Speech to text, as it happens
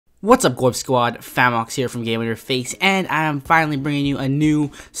What's up, Gorb Squad? Famox here from Game Interface, and I am finally bringing you a new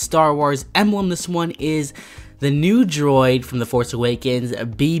Star Wars emblem. This one is the new droid from The Force Awakens,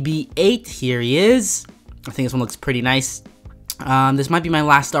 BB-8. Here he is. I think this one looks pretty nice. This might be my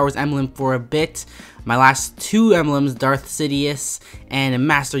last Star Wars emblem for a bit. My last two emblems, Darth Sidious and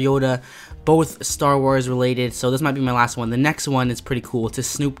Master Yoda, both Star Wars related, so this might be my last one. The next one is pretty cool. It's a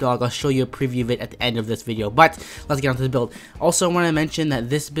Snoop Dogg. I'll show you a preview of it at the end of this video, but let's get on to the build. Also, I want to mention that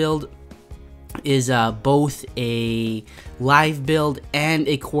this build is both a live build and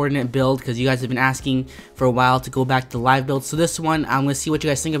a coordinate build, because you guys have been asking for a while to go back to live build. So this one, I'm going to see what you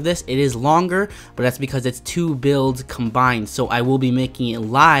guys think of this. It is longer, but that's because it's two builds combined. So I will be making it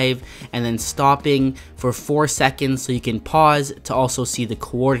live and then stopping for 4 seconds so you can pause to also see the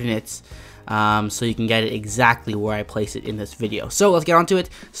coordinates. So you can get it exactly where I place it in this video. So let's get on to it,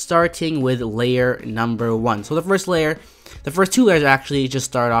 starting with layer number 1. So the first layer, the first two layers actually just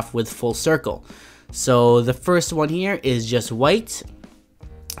start off with full circle. So the first one here is just white,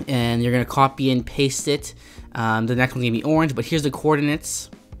 and you're going to copy and paste it. The next one's going to be orange, but here's the coordinates.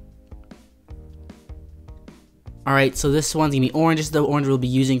 Alright, so this one's going to be orange. This is the orange we'll be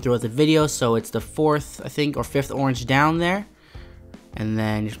using throughout the video, so it's the 4th, I think, or 5th orange down there. And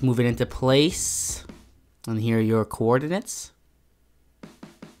then just move it into place, and here are your coordinates.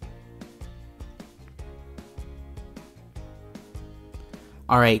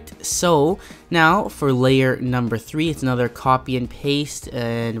 Alright, so now for layer number 3, it's another copy and paste,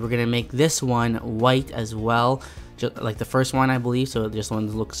 and we're going to make this one white as well, just like the first one, I believe. So this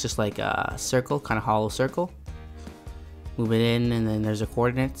one looks just like a circle, kind of hollow circle. Move it in, and then there's the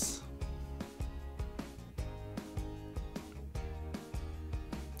coordinates.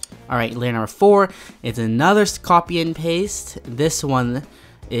 Alright, layer number 4, it's another copy and paste. This one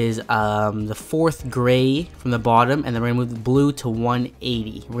is the 4th gray from the bottom, and then we're going to move the blue to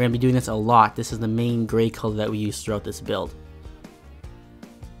 180. We're going to be doing this a lot. This is the main gray color that we use throughout this build.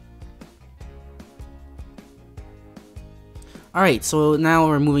 Alright, so now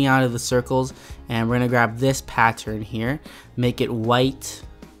we're moving out of the circles, and we're going to grab this pattern here, make it white.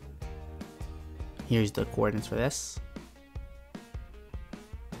 Here's the coordinates for this.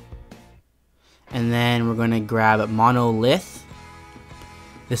 And then we're going to grab monolith.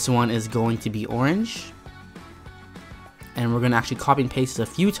 This one is going to be orange. And we're going to actually copy and paste this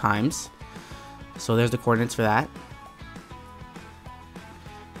a few times. So there's the coordinates for that.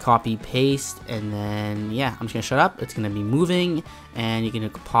 Copy, paste, and then, yeah, I'm just going to shut up. It's going to be moving, and you can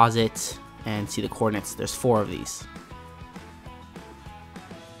pause it and see the coordinates. There's 4 of these.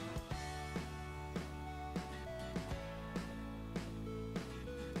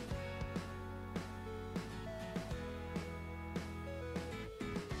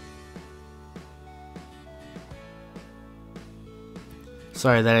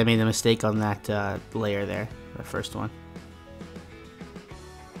 Sorry that I made a mistake on that layer there, the first one.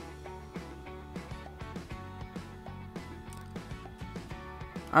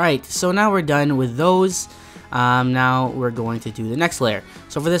 Alright, so now we're done with those. Now we're going to do the next layer.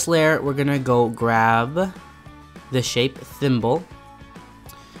 So for this layer, we're going to go grab this shape, thimble,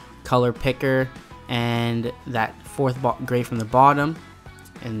 color picker, and that 4th gray from the bottom.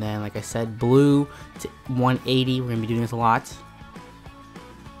 And then, like I said, blue to 180. We're going to be doing this a lot.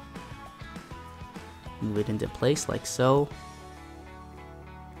 Move it into place like so.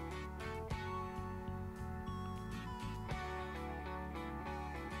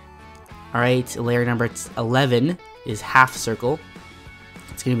 Alright, layer number 11 is half circle.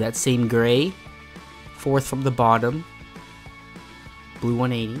 It's going to be that same gray, 4th from the bottom, blue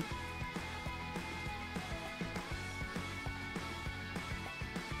 180.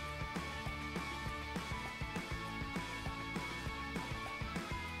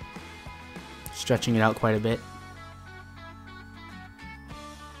 Stretching it out quite a bit.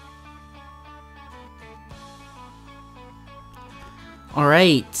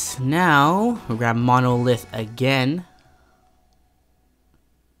 Alright, now we'll grab monolith again.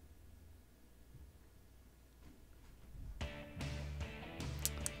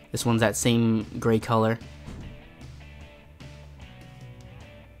 This one's that same gray color.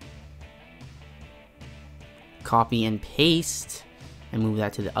 Copy and paste, and move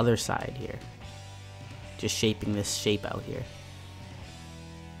that to the other side here. Just shaping this shape out here.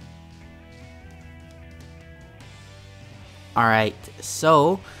 Alright,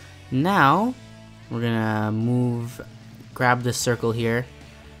 so now we're gonna grab this circle here,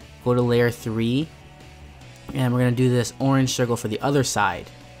 go to layer 3, and we're gonna do this orange circle for the other side.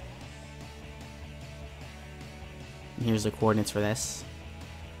 And here's the coordinates for this.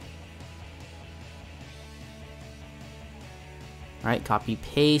 Alright, copy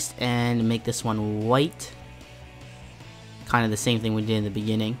paste and make this one white. Kind of the same thing we did in the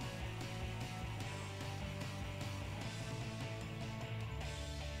beginning.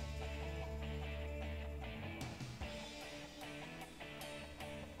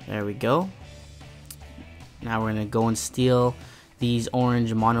 There we go. Now we're going to go and steal these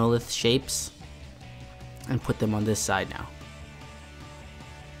orange monolith shapes and put them on this side now.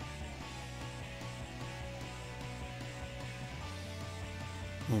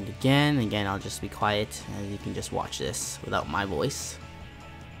 And again, I'll just be quiet and you can just watch this without my voice.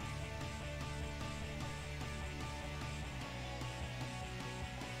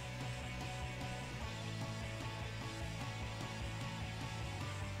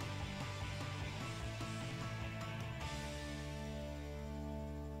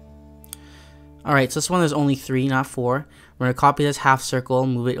 Alright, so this one there's only 3, not 4. We're going to copy this half circle,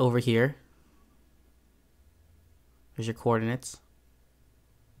 move it over here. There's your coordinates.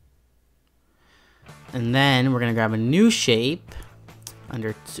 And then we're going to grab a new shape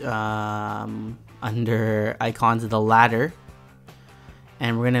under icons of the ladder.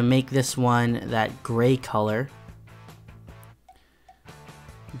 And we're going to make this one that gray color.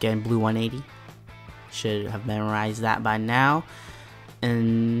 Again, blue 180. Should have memorized that by now.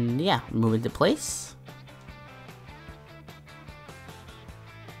 And yeah, move it to place.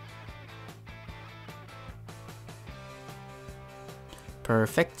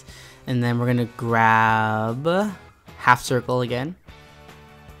 Perfect. And then we're gonna grab half circle again.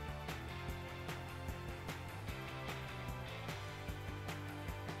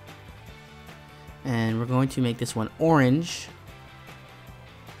 And we're going to make this one orange.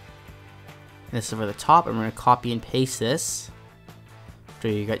 This is for the top, and we're gonna copy and paste this. So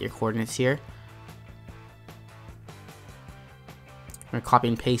you got your coordinates here. I'm going to copy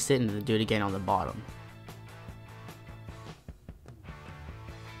and paste it and then do it again on the bottom.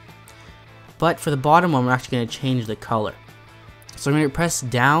 But for the bottom one, we're actually going to change the color. So I'm going to press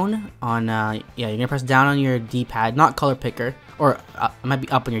down on, you're going to press down on your D-pad, not color picker, or it might be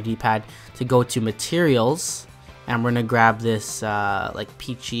up on your D-pad to go to materials. And we're going to grab this like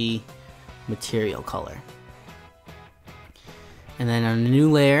peachy material color. And then on a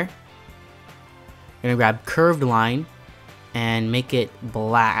new layer, we're going to grab curved line and make it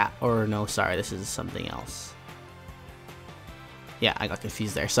black. Or no, sorry, this is something else. Yeah, I got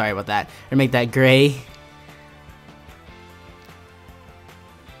confused there. Sorry about that. We're going to make that gray.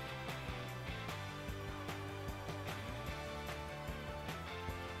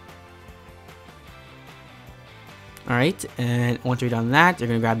 Alright, and once you're done that, you're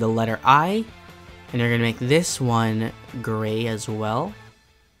going to grab the letter I. And you're going to make this one gray as well.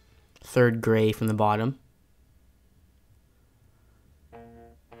 Third gray from the bottom.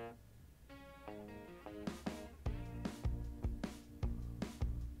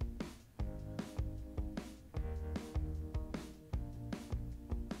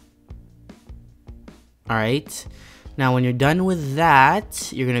 Alright, now when you're done with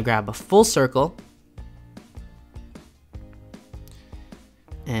that, you're going to grab a full circle.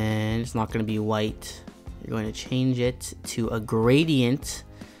 And it's not going to be white. You're going to change it to a gradient.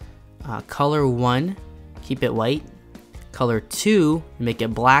 Color 1, keep it white. Color 2, make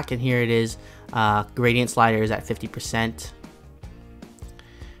it black, and here it is. Gradient slider is at 50%.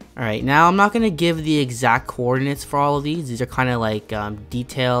 Alright, now I'm not going to give the exact coordinates for all of these. These are kind of like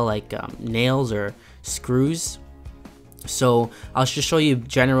detail, like nails or screws. So I'll just show you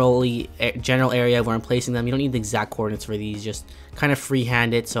general area where I'm placing them. You don't need the exact coordinates for these, just kind of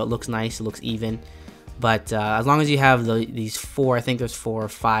freehand it so it looks nice, it looks even. But as long as you have these 4, I think there's 4 or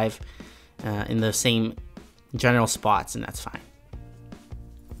 5 in the same general spots, and that's fine.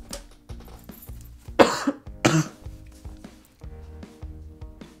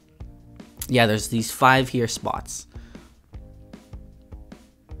 Yeah, there's these 5 here spots.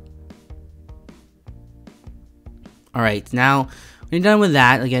 Alright, now when you're done with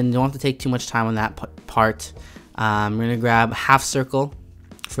that, again, you don't have to take too much time on that part. We're going to grab half circle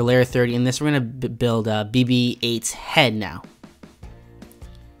for layer 30, and this we're going to build BB-8's head now.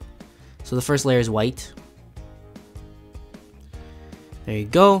 So the first layer is white. There you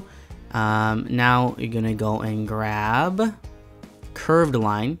go. Now you're going to go and grab curved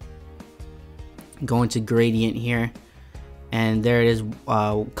line. Go into gradient here, and there it is.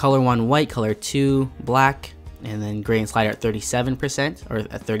 Color 1 white, color 2 black. And then gradient slider at 37%, or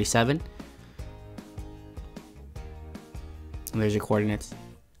at 37. And there's your coordinates.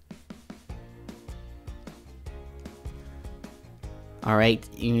 Alright,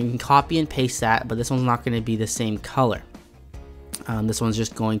 you can copy and paste that, but this one's not going to be the same color. This one's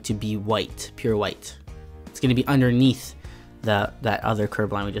just going to be white, pure white. It's going to be underneath that other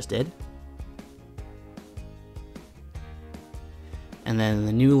curve line we just did. And then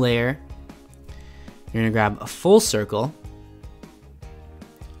the new layer, you're gonna grab a full circle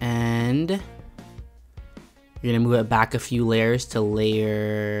and you're gonna move it back a few layers to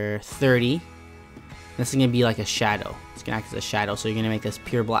layer 30. This is gonna be like a shadow. It's gonna act as a shadow. So you're gonna make this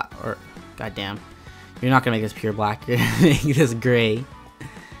pure black, or goddamn, you're not gonna make this pure black. You're gonna make this gray.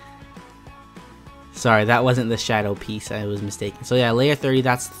 Sorry, that wasn't the shadow piece. I was mistaken. So yeah, layer 30.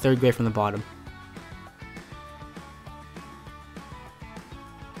 That's the third gray from the bottom.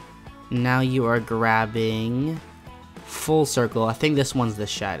 Now you are grabbing full circle. I think this one's the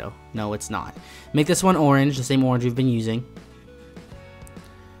shadow. No, it's not. Make this one orange, the same orange we've been using.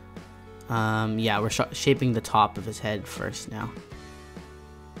 Yeah, we're shaping the top of his head first now.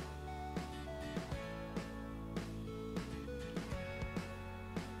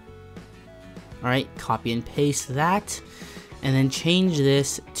 Alright, copy and paste that. And then change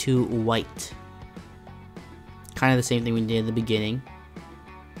this to white. Kind of the same thing we did at the beginning.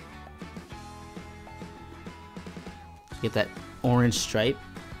 Get that orange stripe.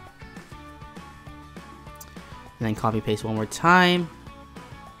 And then copy paste one more time.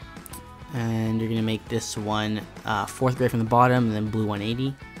 And you're gonna make this one fourth gray from the bottom, and then blue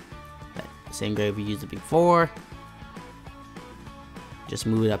 180. That same gray we used it before. Just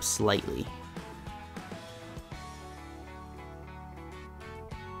move it up slightly.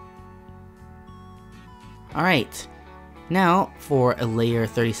 Alright, now for a layer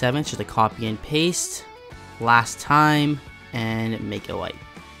 37, just a copy and paste. Last time, and make it white.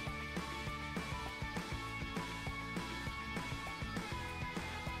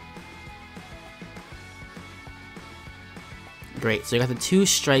 Great, so you got the two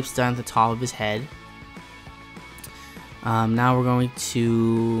stripes done at the top of his head. Now we're going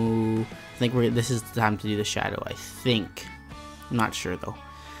to, I think this is the time to do the shadow, I think. I'm not sure though.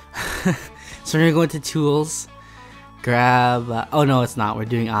 So we're gonna go into tools, grab, oh no it's not, we're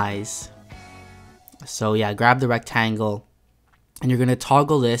doing eyes. So yeah, grab the rectangle and you're gonna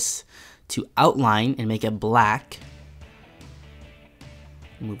toggle this to outline and make it black.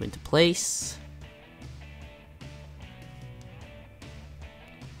 Move into place.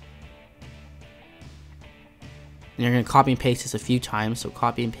 And you're gonna copy and paste this a few times. So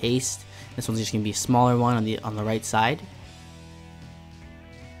copy and paste. This one's just gonna be a smaller one on the right side.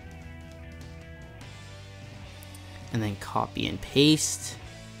 And then copy and paste.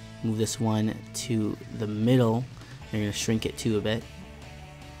 Move this one to the middle. You're gonna shrink it too a bit.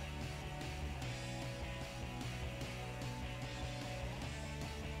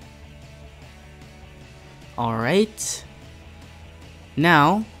 Alright.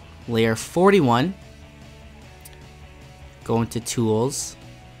 Now, layer 41. Go into tools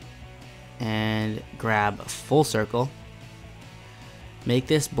and grab a full circle. Make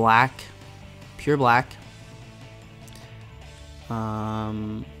this black, pure black.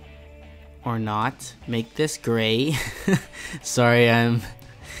 Or not. Make this gray. Sorry, I'm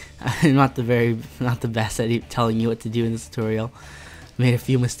not the best at telling you what to do in this tutorial. Made a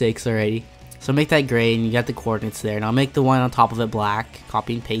few mistakes already. So make that gray and you got the coordinates there. Now make the one on top of it black.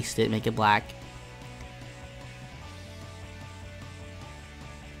 Copy and paste it, make it black.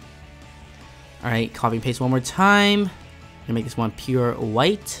 Alright, copy and paste one more time. Gonna make this one pure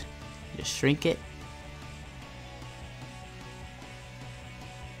white. Just shrink it.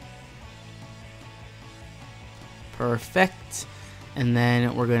 Perfect. And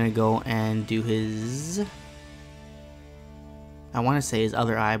then we're gonna go and do his, I want to say his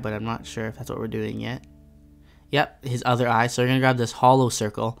other eye, but I'm not sure if that's what we're doing yet. Yep, his other eye. So we're gonna grab this hollow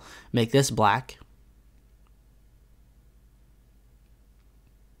circle, make this black.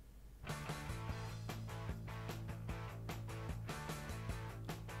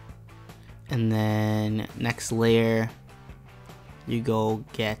 And then next layer, you go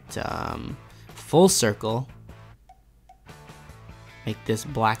get full circle. Make this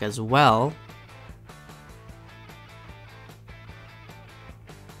black as well.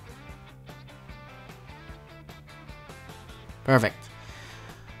 Perfect.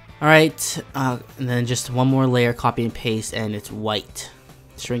 Alright, and then just one more layer, copy and paste, and it's white.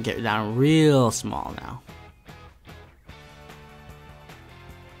 Shrink it down real small now.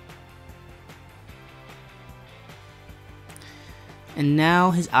 And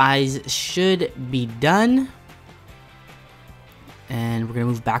now his eyes should be done. And we're gonna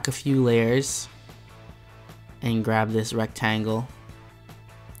move back a few layers and grab this rectangle.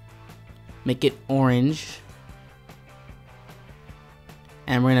 Make it orange.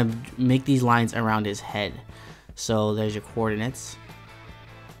 And we're gonna make these lines around his head. So there's your coordinates.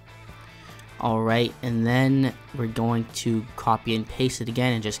 Alright, and then we're going to copy and paste it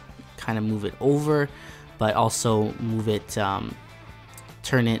again and just kind of move it over, but also move it,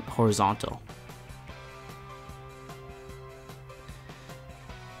 turn it horizontal.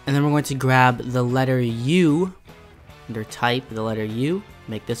 And then we're going to grab the letter U, under type, the letter U,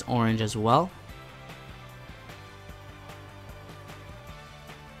 make this orange as well.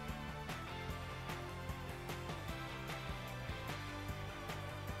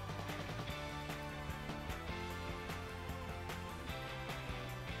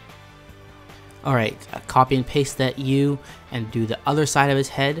 Alright, copy and paste that U and do the other side of his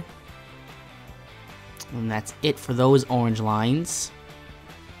head. And that's it for those orange lines.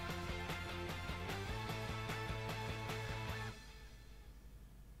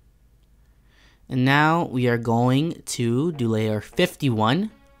 And now we are going to do layer 51,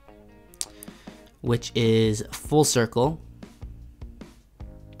 which is full circle.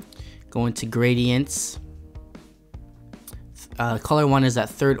 Go into gradients. Color 1 is that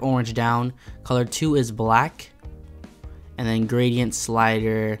third orange down. Color 2 is black. And then gradient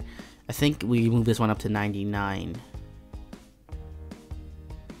slider, I think we move this one up to 99.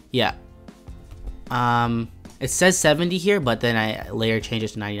 Yeah. It says 70 here, but then I layer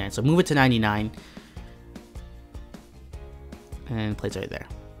changes to 99. So move it to 99. And place right there.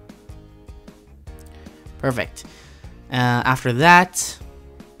 Perfect. After that,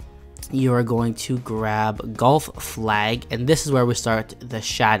 you are going to grab golf flag, and this is where we start the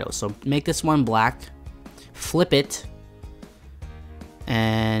shadow. So make this one black, flip it,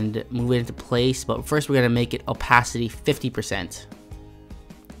 and move it into place. But first we're going to make it opacity 50%.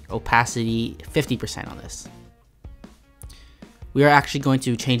 Opacity 50% on this. We are actually going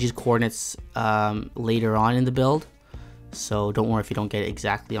to change these coordinates later on in the build. So don't worry if you don't get it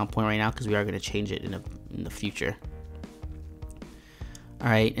exactly on point right now, because we are going to change it in the future.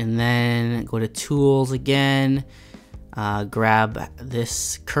 Alright, and then go to tools again, grab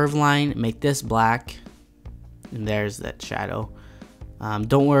this curve line, make this black, and there's that shadow.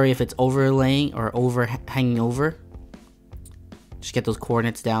 Don't worry if it's overlaying or hanging over. Just get those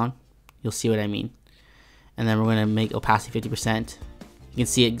coordinates down, you'll see what I mean. And then we're going to make opacity 50%. You can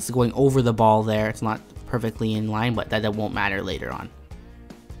see it's going over the ball there, it's not perfectly in line, but that won't matter later on.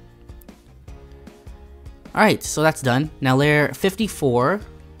 Alright, so that's done. Now layer 54,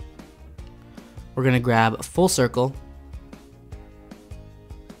 we're going to grab full circle.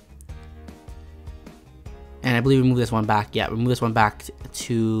 And I believe we move this one back. Yeah, we move this one back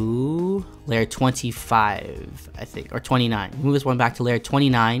to layer 25, I think, or 29. Move this one back to layer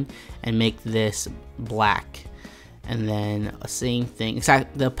 29 and make this black. And then same thing.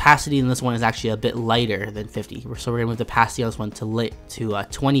 Except the opacity in this one is actually a bit lighter than 50. So we're going to move the opacity on this one to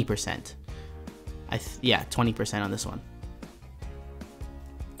 20%. Yeah, 20% on this one.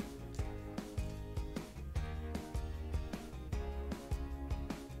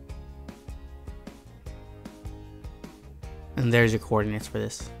 And there's your coordinates for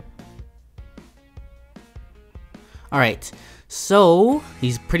this. Alright, so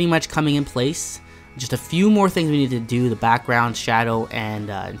he's pretty much coming in place. Just a few more things we need to do, the background, shadow, and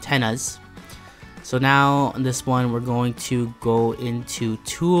antennas. So now on this one, we're going to go into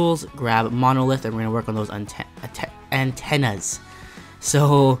tools, grab monolith, and we're going to work on those antennas.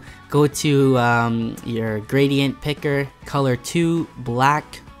 So go to your gradient picker, color 2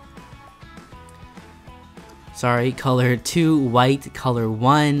 black, sorry, color 2 white, color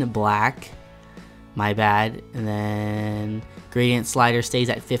 1 black, my bad, and then gradient slider stays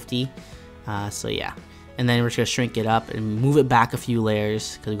at 50. So yeah. And then we're just going to shrink it up and move it back a few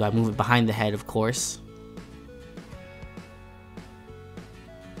layers, because we've got to move it behind the head, of course.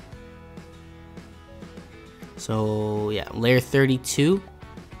 So yeah, layer 32.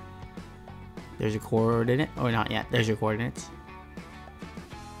 There's your coordinate, or not yet, there's your coordinates.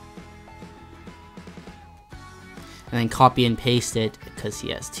 And then copy and paste it, because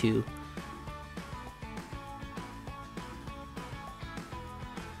he has 2.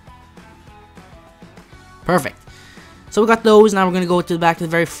 Perfect. So we got those. Now we're going to go back to the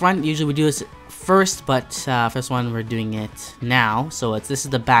very front. Usually we do this first, but for this one we're doing it now. So this is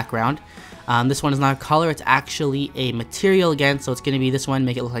the background. This one is not a color, it's actually a material again. So it's going to be this one,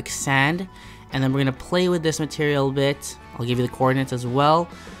 make it look like sand. And then we're going to play with this material a bit. I'll give you the coordinates as well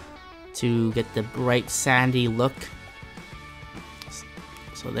to get the bright sandy look.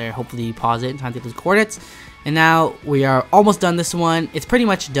 So there, hopefully you pause it in time to get those coordinates. And now we are almost done this one. It's pretty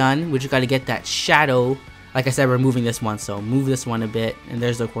much done. We just got to get that shadow. Like I said, we're moving this one, so move this one a bit, and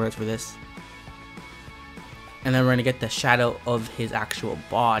there's the coordinates for this. And then we're going to get the shadow of his actual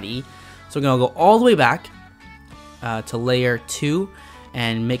body. So we're going to go all the way back to layer 2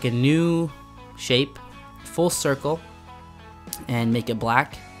 and make a new shape, full circle, and make it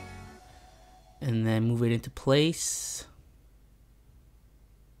black. And then move it into place.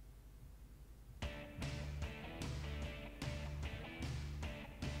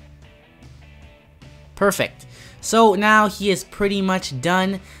 Perfect. So now he is pretty much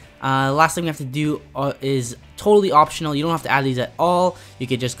done. Last thing we have to do is totally optional. You don't have to add these at all. You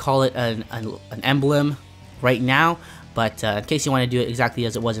could just call it an emblem right now. But in case you want to do it exactly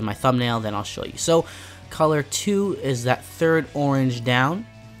as it was in my thumbnail, then I'll show you. So color 2 is that third orange down.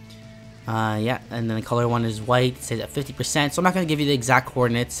 Yeah, and then the color 1 is white. It says at 50%. So I'm not going to give you the exact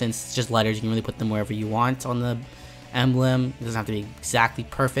coordinates since it's just letters. You can really put them wherever you want on the emblem. It doesn't have to be exactly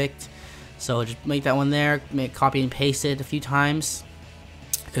perfect. So just make that one there. Copy and paste it a few times.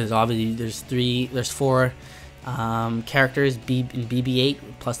 Because obviously there's 4 characters in BB-8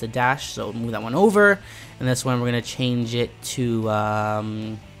 plus the dash. So move that one over. And this one we're going to change it to,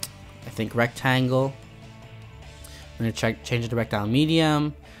 I think, rectangle. We're going to change it to rectangle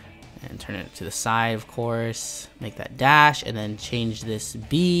medium. And turn it to the side, of course. Make that dash. And then change this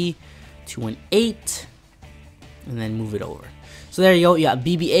B to an 8. And then move it over. So there you go. You got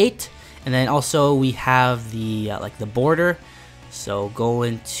BB-8. And then also we have the like the border. So go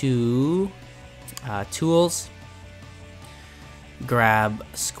into tools, grab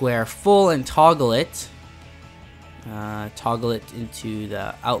square full and toggle it. Toggle it into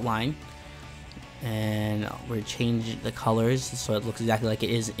the outline, and we're changing the colors so it looks exactly like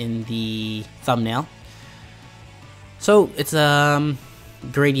it is in the thumbnail. So it's a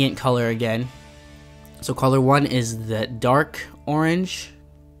gradient color again. So color 1 is the dark orange,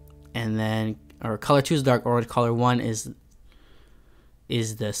 and then color 2 is dark orange. Color 1 is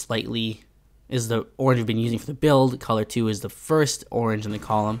the orange we've been using for the build. Color 2 is the first orange in the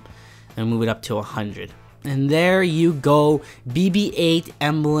column, and move it up to 100. And there you go, BB-8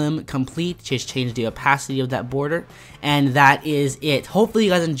 emblem complete. Just change the opacity of that border, and that is it. Hopefully you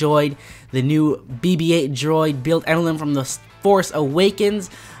guys enjoyed the new BB-8 Droid build emblem from the Force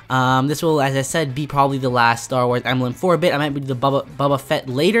Awakens. This will, as I said, be probably the last Star Wars emblem for a bit. I might do the Boba Fett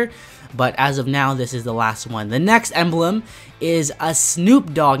later, but as of now, this is the last one. The next emblem is a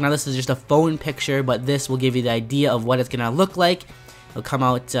Snoop Dogg. Now, this is just a phone picture, but this will give you the idea of what it's going to look like. It'll come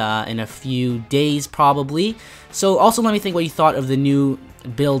out in a few days, probably. So, also let me think what you thought of the new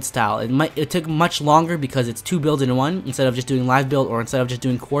build style. It took much longer because it's 2 builds in one. Instead of just doing live build or instead of just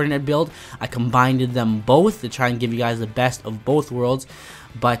doing coordinate build, I combined them both to try and give you guys the best of both worlds.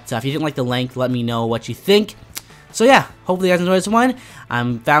 But if you didn't like the length, let me know what you think. So yeah, hopefully you guys enjoyed this one.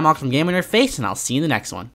 I'm Famox from Game Interface, and I'll see you in the next one.